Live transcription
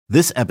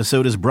This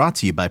episode is brought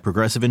to you by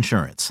Progressive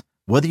Insurance.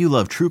 Whether you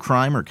love true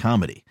crime or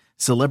comedy,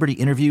 celebrity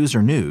interviews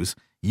or news,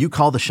 you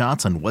call the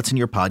shots on what's in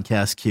your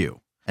podcast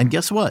queue. And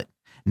guess what?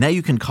 Now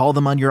you can call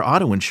them on your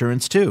auto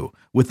insurance too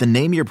with the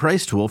Name Your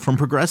Price tool from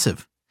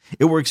Progressive.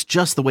 It works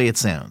just the way it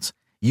sounds.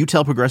 You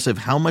tell Progressive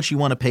how much you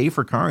want to pay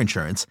for car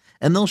insurance,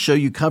 and they'll show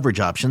you coverage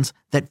options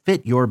that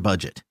fit your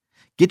budget.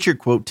 Get your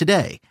quote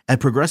today at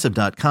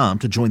Progressive.com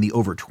to join the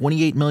over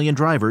 28 million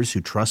drivers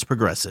who trust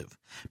Progressive.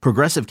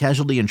 Progressive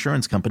Casualty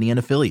Insurance Company and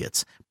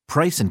Affiliates.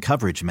 Price and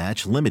coverage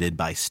match limited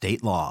by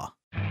state law.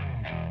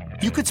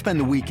 You could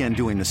spend the weekend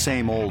doing the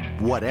same old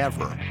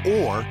whatever,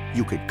 or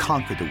you could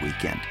conquer the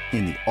weekend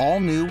in the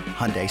all-new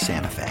Hyundai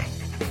Santa Fe.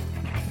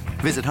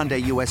 Visit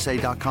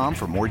HyundaiUSA.com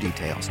for more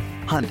details.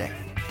 Hyundai,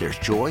 there's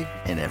joy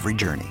in every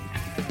journey.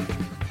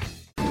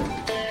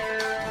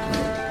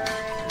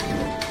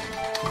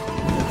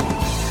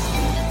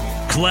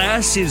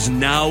 Class is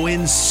now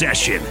in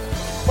session.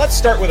 Let's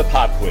start with a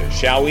pop quiz,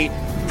 shall we?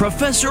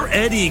 Professor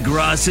Ed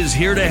Egros is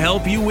here to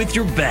help you with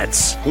your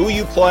bets. Who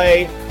you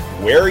play,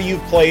 where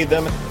you've played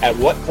them, at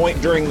what point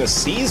during the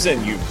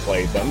season you've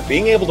played them.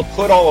 Being able to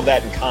put all of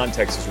that in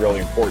context is really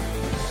important.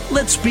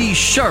 Let's be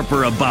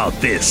sharper about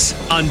this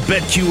on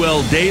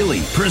BetQL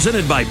Daily,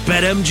 presented by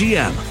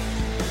BetMGM.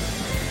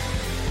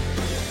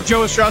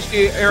 Joe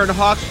Ostrowski, Aaron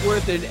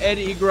Hawksworth, and Ed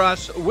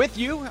Egros with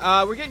you.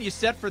 We're getting you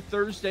set for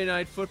Thursday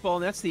Night Football,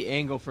 and that's the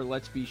angle for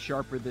Let's Be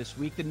Sharper this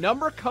week. The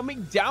number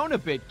coming down a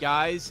bit,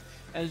 guys,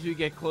 as we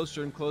get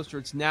closer and closer.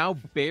 It's now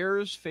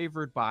Bears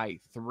favored by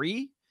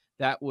 3.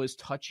 That was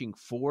touching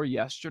 4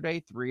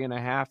 yesterday,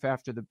 3.5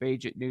 after the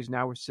Bagent news.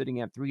 Now we're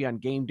sitting at 3 on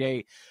game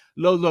day.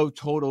 Low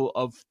total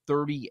of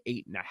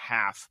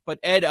 38.5. But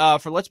Ed,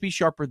 for Let's Be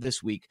Sharper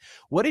this week,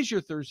 what is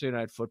your Thursday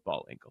Night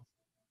Football angle?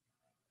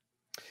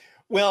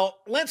 Well,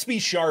 Let's Be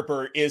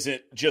Sharper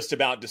isn't just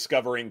about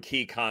discovering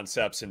key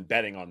concepts and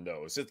betting on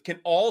those. It can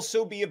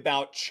also be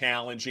about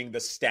challenging the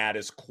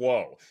status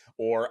quo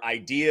or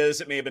ideas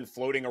that may have been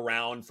floating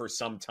around for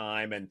some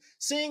time and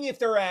seeing if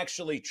they're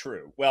actually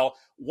true. Well,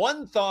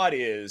 one thought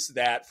is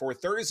that for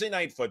Thursday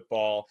Night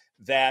Football,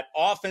 that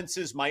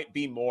offenses might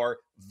be more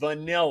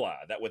vanilla,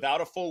 that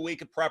without a full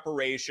week of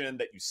preparation,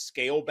 that you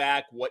scale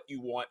back what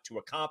you want to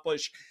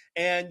accomplish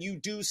and you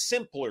do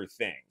simpler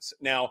things.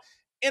 Now,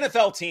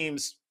 NFL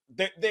teams,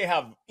 they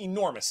have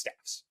enormous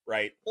staffs,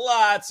 right?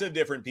 Lots of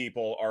different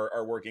people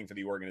are working for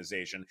the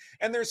organization,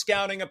 and they're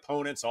scouting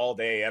opponents all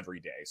day, every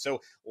day. So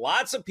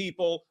lots of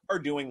people are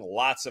doing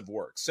lots of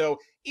work. So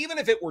even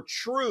if it were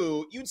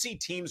true, you'd see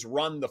teams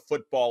run the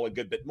football a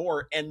good bit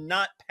more and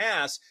not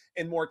pass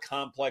in more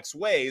complex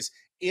ways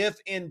if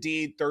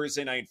indeed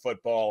Thursday Night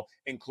Football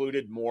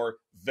included more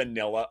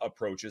vanilla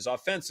approaches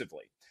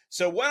offensively.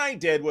 So what I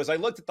did was I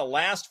looked at the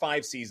last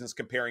 5 seasons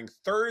comparing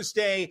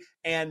Thursday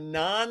and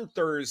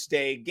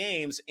non-Thursday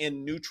games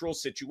in neutral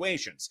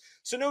situations.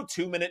 So no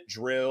 2-minute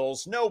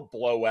drills, no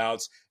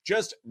blowouts,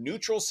 just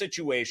neutral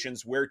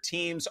situations where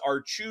teams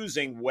are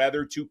choosing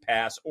whether to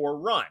pass or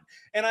run.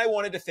 And I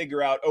wanted to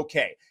figure out,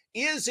 okay,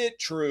 is it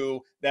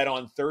true that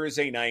on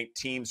Thursday night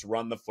teams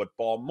run the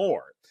football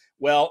more?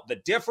 Well, the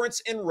difference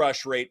in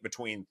rush rate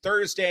between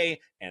Thursday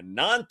and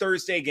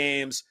non-Thursday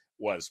games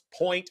was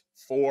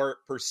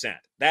 0.4%.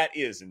 That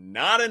is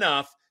not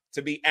enough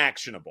to be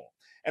actionable.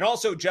 And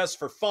also, just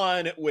for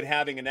fun, would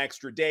having an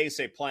extra day,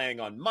 say playing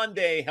on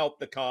Monday, help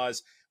the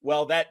cause?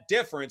 Well, that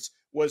difference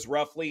was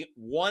roughly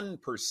 1%.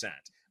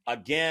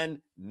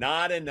 Again,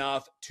 not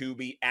enough to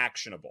be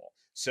actionable.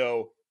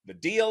 So the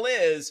deal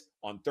is,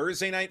 on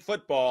Thursday Night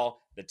Football,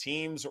 the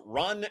teams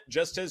run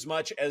just as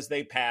much as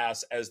they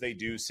pass as they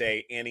do,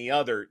 say, any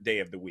other day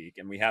of the week.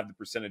 And we have the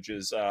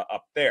percentages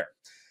up there.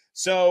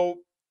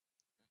 So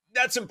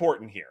that's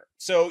important here.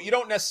 So you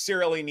don't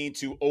necessarily need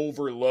to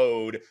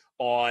overload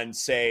on,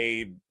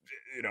 say,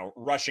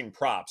 rushing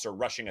props or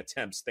rushing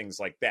attempts, things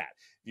like that.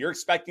 If you're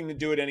expecting to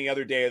do it any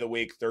other day of the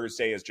week,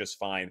 Thursday is just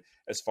fine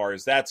as far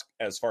as that's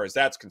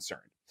concerned.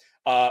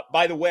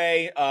 By the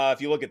way, if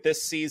you look at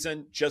this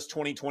season, just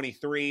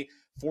 2023,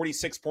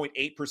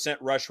 46.8%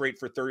 rush rate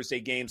for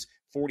Thursday games,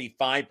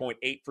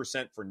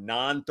 45.8% for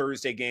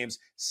non-Thursday games.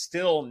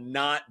 Still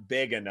not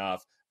big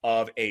enough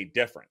of a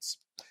difference.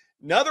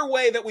 Another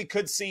way that we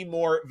could see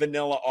more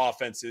vanilla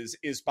offenses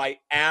is by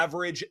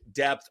average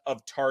depth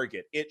of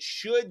target. It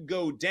should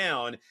go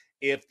down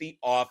if the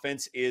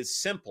offense is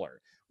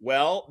simpler.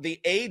 Well, the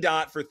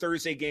ADOT for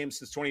Thursday games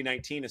since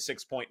 2019 is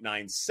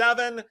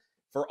 6.97.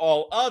 For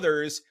all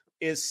others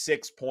is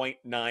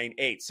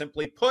 6.98.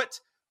 Simply put,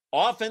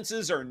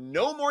 offenses are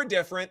no more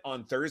different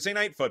on Thursday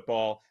Night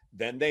Football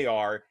than they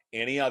are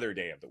any other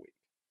day of the week.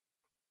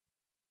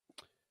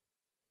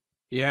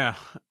 Yeah,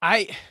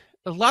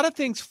 a lot of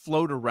things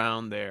float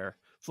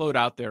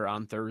out there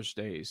on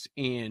Thursdays,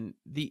 and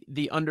the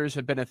unders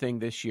have been a thing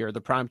this year. The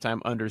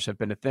primetime unders have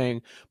been a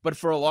thing, but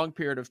for a long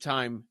period of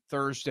time,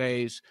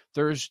 Thursday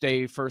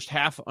first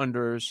half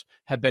unders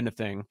have been a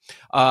thing.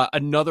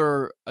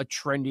 Another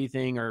trendy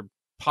thing or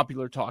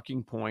popular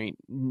talking point,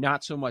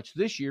 not so much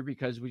this year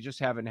because we just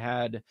haven't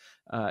had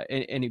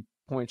any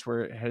points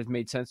where it has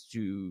made sense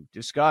to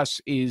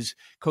discuss is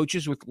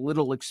coaches with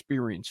little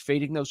experience,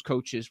 fading those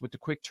coaches with the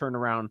quick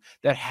turnaround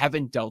that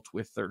haven't dealt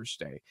with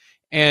Thursday.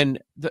 And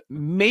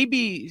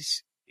maybe,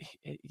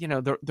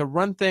 the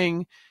run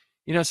thing,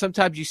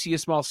 sometimes you see a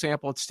small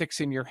sample, it sticks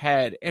in your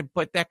head,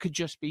 but that could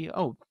just be,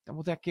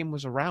 that game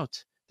was a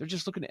rout. They're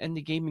just looking to end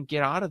the game and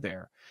get out of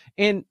there.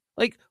 And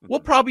we'll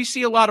probably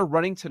see a lot of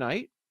running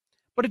tonight,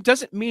 but it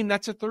doesn't mean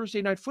that's a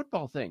Thursday night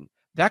football thing.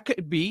 That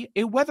could be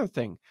a weather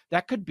thing.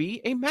 That could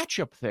be a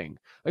matchup thing.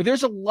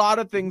 There's a lot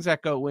of things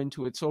that go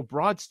into it. So a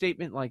broad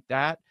statement like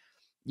that,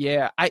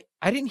 yeah, I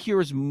didn't hear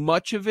as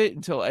much of it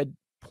until Ed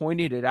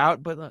pointed it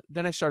out, but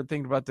then I started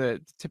thinking about the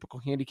typical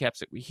handicaps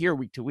that we hear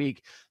week to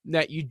week,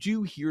 that you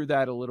do hear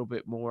that a little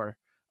bit more,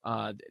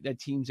 that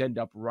teams end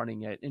up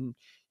running it. And,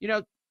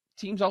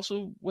 teams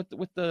also with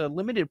the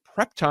limited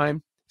prep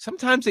time,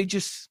 sometimes they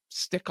just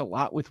stick a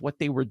lot with what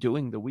they were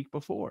doing the week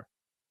before.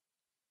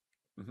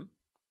 Mm-hmm.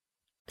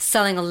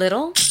 Selling a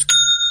little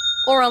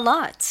or a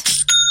lot?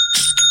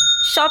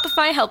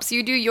 Shopify helps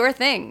you do your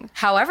thing,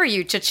 however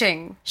you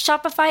cha-ching.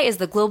 Shopify is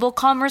the global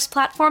commerce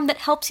platform that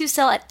helps you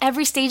sell at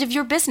every stage of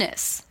your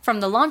business.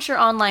 From the launch your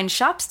online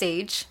shop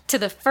stage, to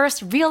the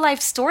first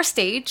real-life store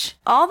stage,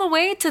 all the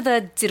way to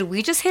the did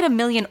we just hit 1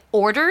 million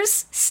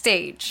orders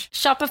stage.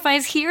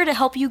 Shopify's here to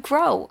help you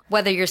grow.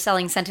 Whether you're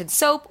selling scented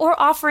soap or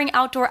offering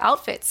outdoor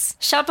outfits,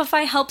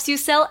 Shopify helps you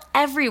sell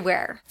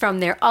everywhere. From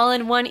their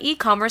all-in-one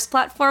e-commerce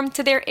platform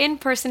to their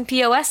in-person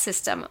POS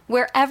system,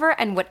 wherever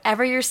and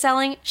whatever you're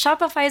selling,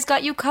 Shopify's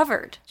got you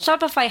covered.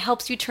 Shopify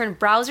helps you turn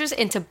browsers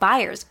into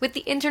buyers with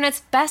the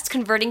internet's best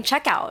converting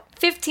checkout.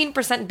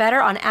 15% better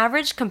on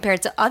average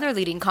compared to other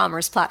leading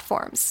commerce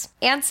platforms.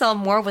 And sell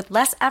more with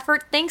less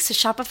effort thanks to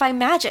Shopify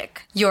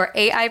Magic, your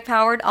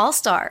AI-powered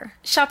all-star.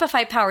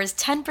 Shopify powers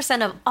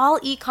 10% of all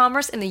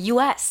e-commerce in the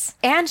US.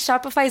 And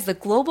Shopify is the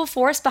global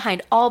force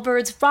behind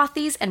Allbirds,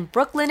 Rothy's, and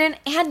Brooklinen,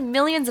 and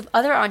millions of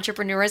other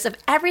entrepreneurs of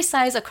every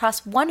size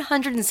across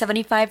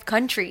 175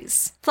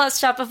 countries.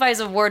 Plus, Shopify's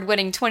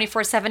award-winning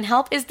 24/7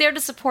 help is there to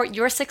support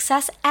your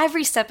success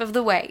every step of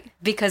the way.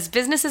 Because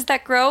businesses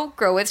that grow,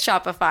 grow with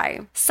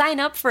Shopify. Sign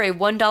up for a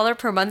 $1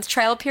 per month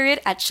trial period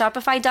at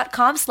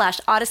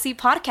shopify.com/Odyssey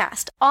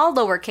Podcast, all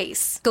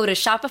lowercase. Go to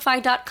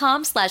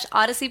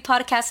shopify.com/Odyssey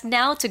Podcast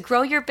now to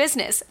grow your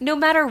business, no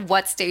matter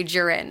what stage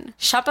you're in.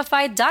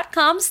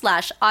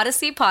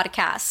 Shopify.com/Odyssey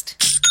Podcast.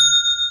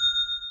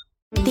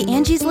 The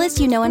Angie's List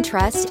you know and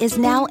trust is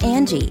now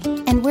Angie,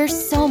 and we're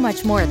so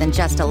much more than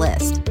just a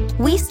list.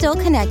 We still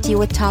connect you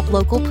with top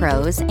local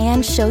pros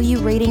and show you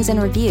ratings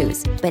and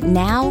reviews, but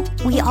now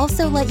we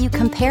also let you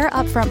compare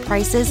upfront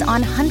prices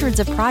on hundreds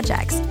of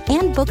projects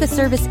and book a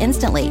service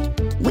instantly.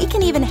 We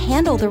can even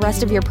handle the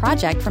rest of your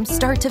project from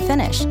start to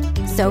finish.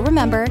 So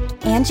remember,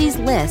 Angie's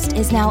List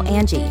is now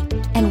Angie,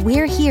 and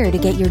we're here to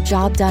get your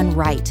job done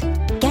right.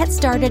 Get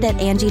started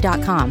at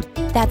Angie.com.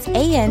 That's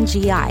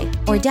ANGI,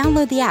 or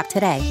download the app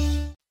today.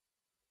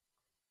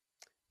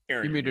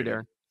 Aaron, you're muted,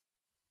 Aaron.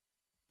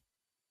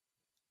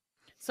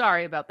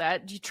 Sorry about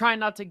that. You try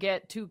not to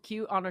get too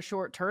cute on a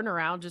short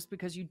turnaround just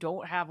because you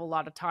don't have a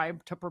lot of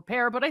time to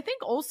prepare. But I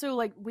think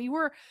also, we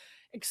were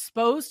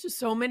exposed to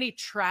so many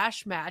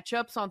trash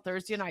matchups on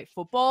Thursday Night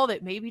Football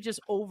that maybe just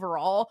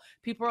overall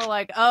people are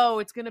like, oh,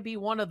 it's going to be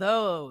one of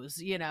those,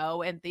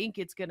 and think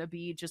it's going to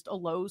be just a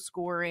low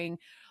scoring,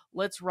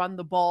 let's run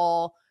the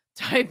ball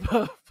type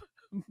of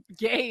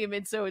game,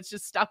 and so it's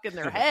just stuck in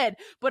their head.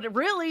 But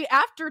really,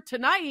 after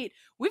tonight,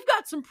 we've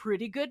got some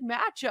pretty good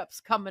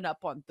matchups coming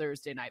up on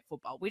Thursday Night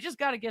Football. We just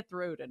got to get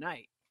through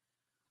tonight.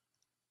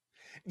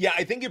 Yeah,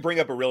 I think you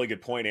bring up a really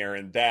good point,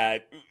 Aaron,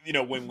 that,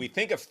 when we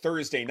think of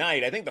Thursday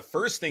night, I think the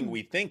first thing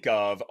we think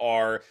of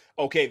are,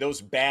 okay,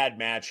 those bad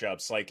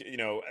matchups. I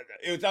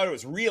thought it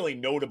was really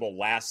notable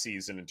last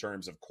season in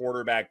terms of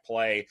quarterback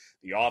play,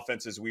 the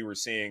offenses we were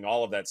seeing,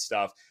 all of that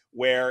stuff,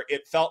 where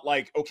it felt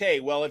like, okay,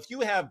 well, if you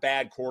have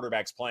bad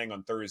quarterbacks playing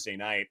on Thursday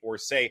night, or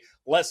say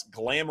less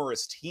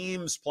glamorous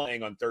teams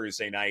playing on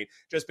Thursday night,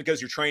 just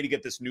because you're trying to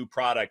get this new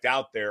product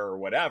out there or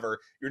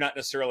whatever, you're not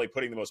necessarily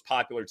putting the most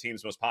popular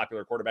teams, most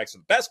popular quarterbacks, the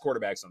best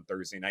quarterbacks on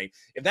Thursday night.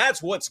 If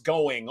that's what's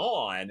going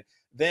on,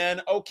 then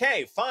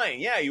okay,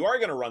 fine. Yeah, you are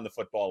going to run the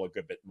football a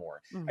good bit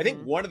more. Mm-hmm. I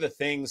think one of the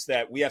things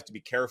that we have to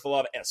be careful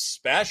of,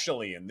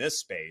 especially in this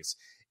space,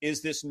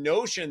 is this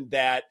notion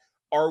that,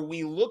 are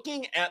we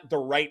looking at the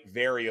right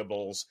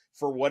variables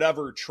for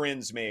whatever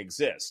trends may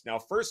exist? Now,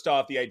 first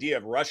off, the idea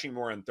of rushing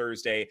more on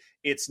Thursday,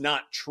 it's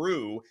not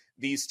true.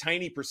 These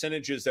tiny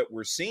percentages that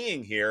we're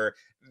seeing here,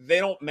 they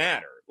don't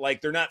matter.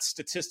 They're not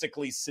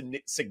statistically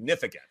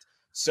significant.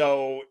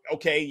 So,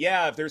 okay,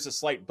 yeah, if there's a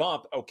slight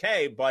bump,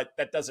 okay, but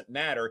that doesn't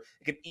matter.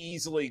 It can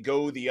easily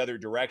go the other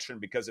direction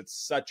because it's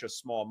such a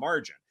small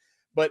margin.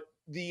 But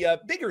the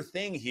bigger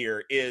thing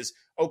here is,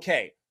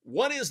 okay,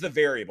 what is the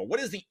variable? What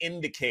is the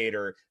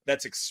indicator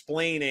that's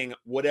explaining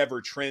whatever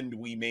trend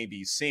we may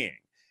be seeing?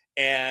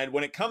 And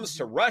when it comes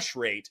to rush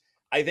rate,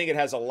 I think it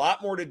has a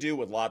lot more to do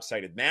with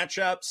lopsided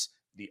matchups,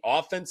 the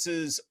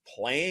offenses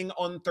playing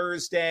on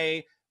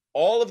Thursday,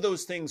 all of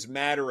those things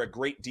matter a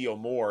great deal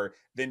more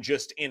than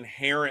just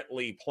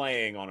inherently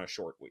playing on a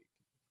short week.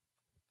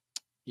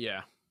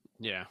 Yeah.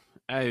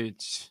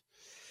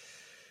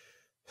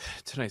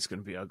 Tonight's going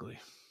to be ugly.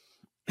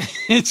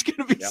 It's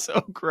going to be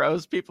so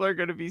gross. People are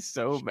going to be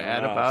so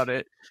mad about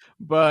it.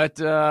 But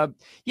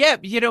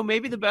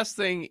maybe the best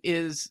thing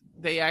is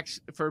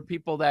for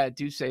people that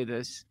do say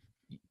this,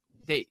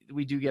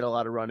 we do get a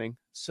lot of running,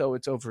 so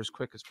it's over as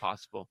quick as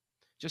possible.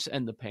 Just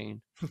end the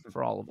pain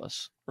for all of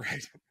us.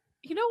 Right.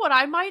 You know what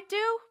I might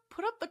do?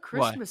 Put up the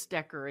Christmas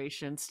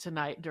decorations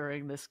tonight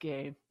during this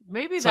game.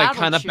 Maybe it's that'll like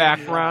kind of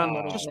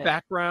background, just bit.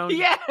 background.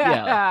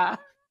 Yeah.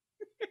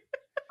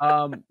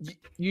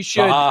 You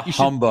should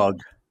humbug.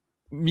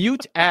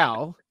 Mute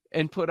Al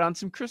and put on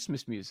some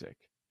Christmas music.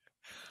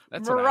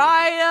 That's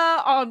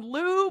Mariah on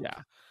loop.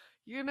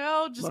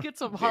 Yeah. Just get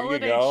some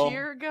holiday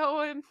cheer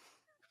going.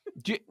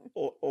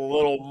 A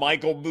little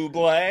Michael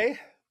Bublé.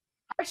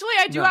 Actually,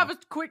 I do have a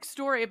quick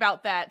story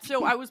about that.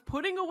 So I was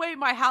putting away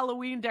my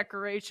Halloween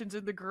decorations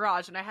in the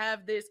garage, and I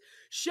have this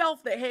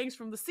shelf that hangs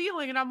from the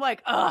ceiling, and I'm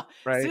like,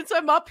 since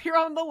I'm up here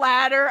on the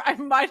ladder, I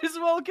might as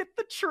well get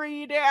the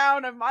tree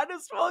down. I might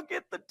as well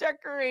get the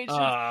decorations.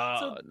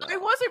 I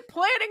wasn't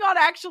planning on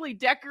actually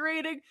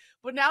decorating,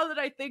 but now that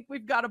I think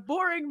we've got a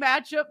boring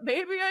matchup,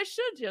 maybe I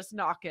should just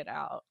knock it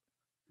out.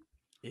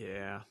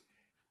 Yeah.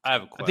 I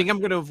have a question. I think I'm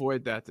going to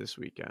avoid that this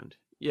weekend.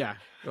 Yeah,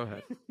 go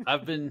ahead.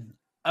 I've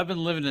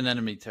been living in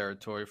enemy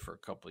territory for a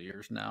couple of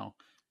years now,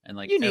 and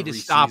you need to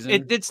stop.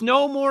 Season, it's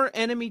no more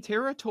enemy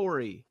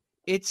territory.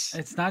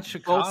 It's not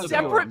Chicago.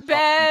 Separate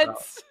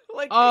beds.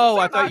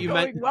 I thought you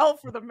meant well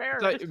for the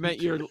marriage. I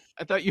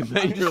thought you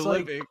meant you're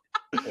living.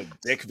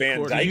 Dick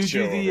Van Dyke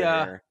show.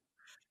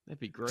 That'd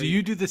be great. Do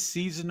you do the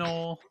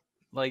seasonal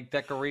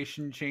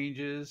decoration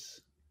changes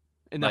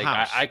in the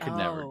house? I could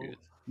never do it.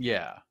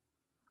 Yeah.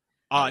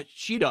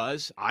 She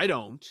does. I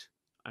don't.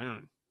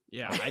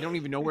 Yeah, I don't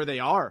even know where they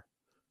are.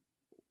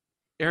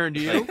 Aaron,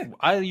 do you?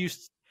 I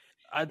used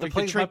the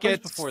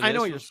trinkets before this. I know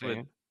what you're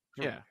saying.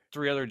 Yeah,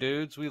 3 other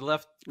dudes. We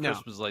left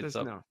Christmas lights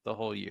up the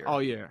whole year.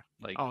 All year.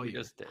 We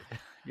just did.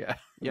 Yeah.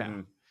 Yeah.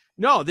 Mm-hmm.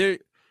 No, they're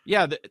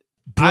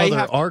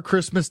Brother, our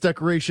Christmas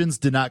decorations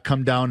did not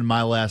come down in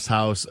my last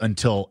house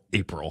until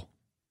April.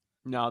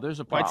 No,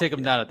 there's a problem. Why take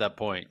them down at that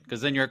point?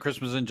 Because then you're at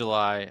Christmas in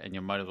July, and you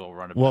might as well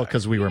run it. Well,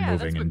 because we were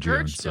moving in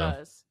June. Gertz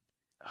does.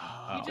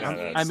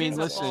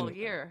 Listen. All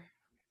year.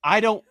 I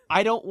don't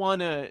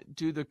want to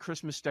do the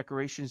Christmas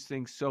decorations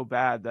thing so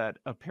bad that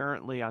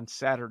apparently on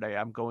Saturday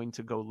I'm going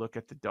to go look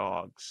at the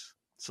dogs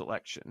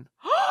selection.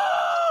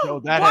 So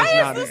that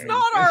Why is this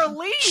not our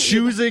lead?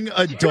 Choosing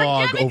a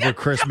dog over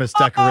Christmas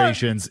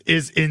decorations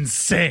is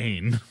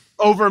insane.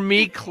 Over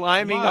me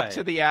climbing up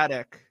to the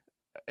attic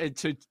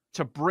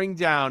to bring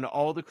down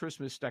all the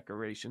Christmas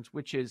decorations,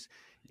 which is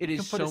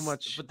so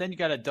much. But then you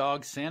got a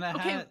dog Santa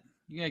hat.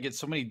 You gotta get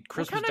so many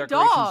Christmas kind of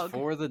decorations dog?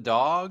 for the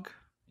dog.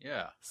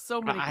 Yeah,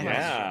 so many questions.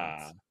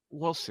 Yeah.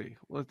 We'll see.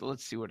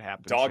 Let's see what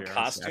happens. Dog here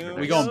costume.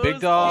 We going big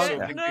dog,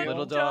 Yeah.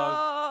 little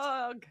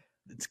dog.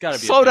 It's got to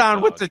be. Slow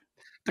down dog. with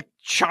the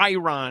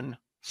Chiron.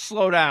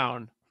 Slow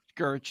down,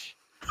 Gertch.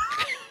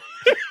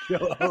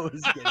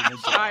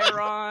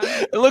 Chiron.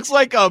 It looks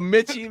like a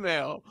Mitch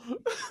email.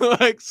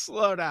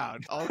 Slow down.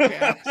 All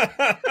caps.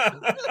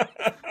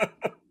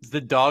 Is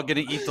the dog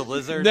gonna eat the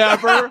lizard?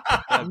 Never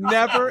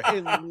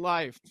in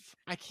life.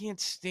 I can't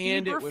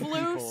stand it when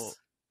Eberflus? people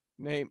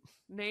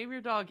name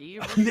your dog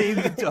Eberflus. Name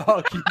the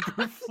dog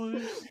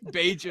Eberflus.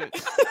 Bajent.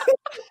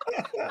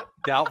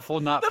 Doubtful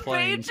not The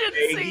playing.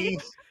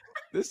 Bajancy.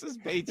 This is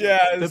Bajent.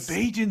 Yeah, The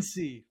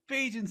Bajancy.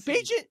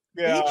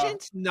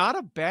 Bajent's not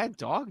a bad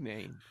dog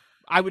name.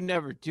 I would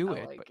never do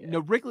it. like But it. no,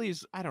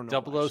 Wrigley's. I don't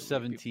know.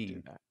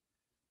 0017.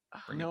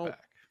 Bring No. it back.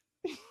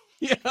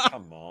 Yeah.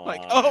 Come on.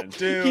 Like,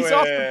 do he's it.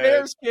 off the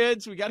Bears,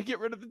 kids. We got to get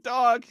rid of the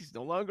dog. He's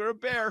no longer a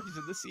Bear. He's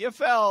in the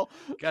CFL.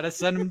 Got to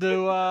send him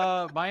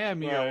to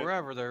Miami Right. or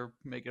wherever they're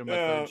making him a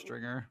Yeah. third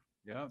stringer.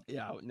 Yeah.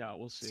 Yeah, no,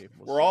 we'll see.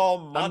 We're all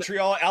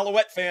Montreal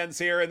Alouette fans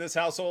here in this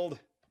household.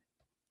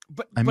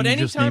 But I mean, you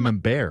just name anytime him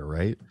Bear,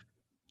 right?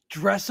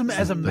 Dress him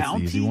as a That's the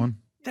easy Mountie. one.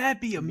 That'd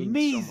be It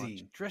means so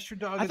amazing. much. Dress your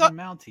dog I as thought- a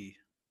Mountie.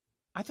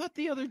 I thought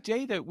the other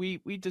day that we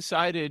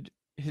decided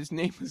his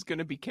name was going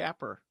to be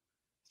Capper.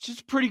 It's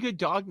just a pretty good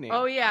dog name.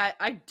 Oh yeah,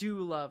 I do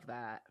love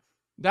that.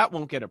 That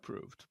won't get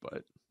approved,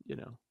 but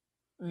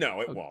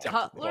No, it Oh, won't.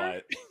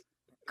 Cutler? But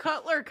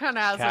Cutler kind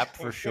of has Cap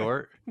for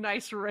short. a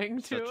nice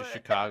ring to Such a it.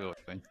 Chicago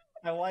thing.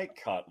 I like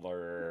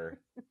Cutler.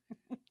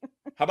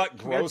 How about we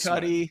got Grossman?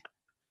 Cuddy.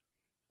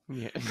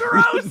 Yeah.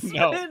 Grossman.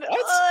 No.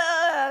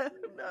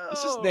 No.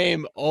 Let's just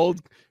name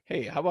old.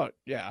 Hey, how about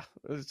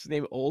let's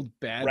name old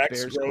bad Rex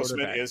Bears Grossman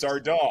quarterback. is our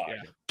dog.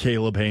 Yeah.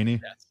 Caleb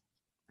Haney.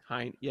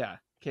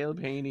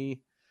 Caleb Haney,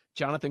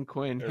 Jonathan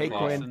Quinn. There's Hey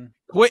Lawson.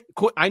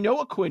 Quinn. I know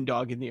a Quinn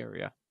dog in the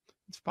area.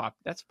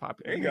 That's popular.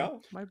 There you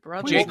go. My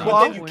brother. Jake But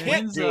Claw? then you can't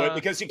Quinn's, do it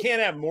because you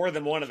can't have more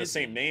than one of the kid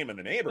same name. name in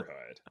the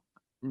neighborhood.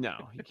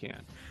 No, you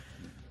can't.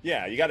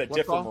 Yeah, you got to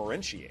What Claw?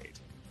 differentiate.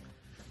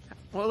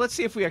 Well, let's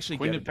see if we actually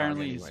Quinn get a dog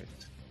apparently anyway.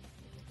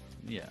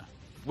 Yeah.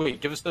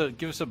 Wait, give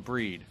us a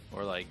breed,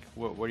 or like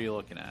what are you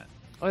looking at?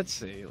 Let's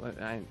see.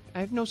 I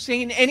have no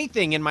say in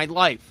anything in my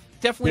life.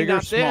 Definitely Big or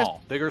not small.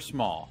 this. Big or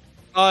small.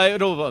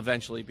 It'll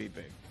eventually be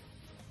big.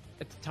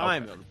 At the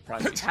time, Okay. it'll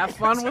probably be Have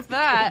fun with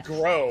that.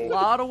 Grow. A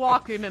lot of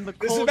walking in the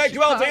cold This is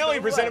BetQL Chicago Daily,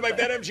 presented by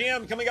weather.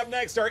 BetMGM. Coming up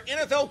next, our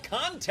NFL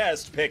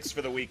contest picks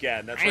for the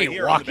weekend. That's I right ain't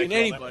here on the walking BetQL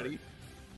anybody. Network.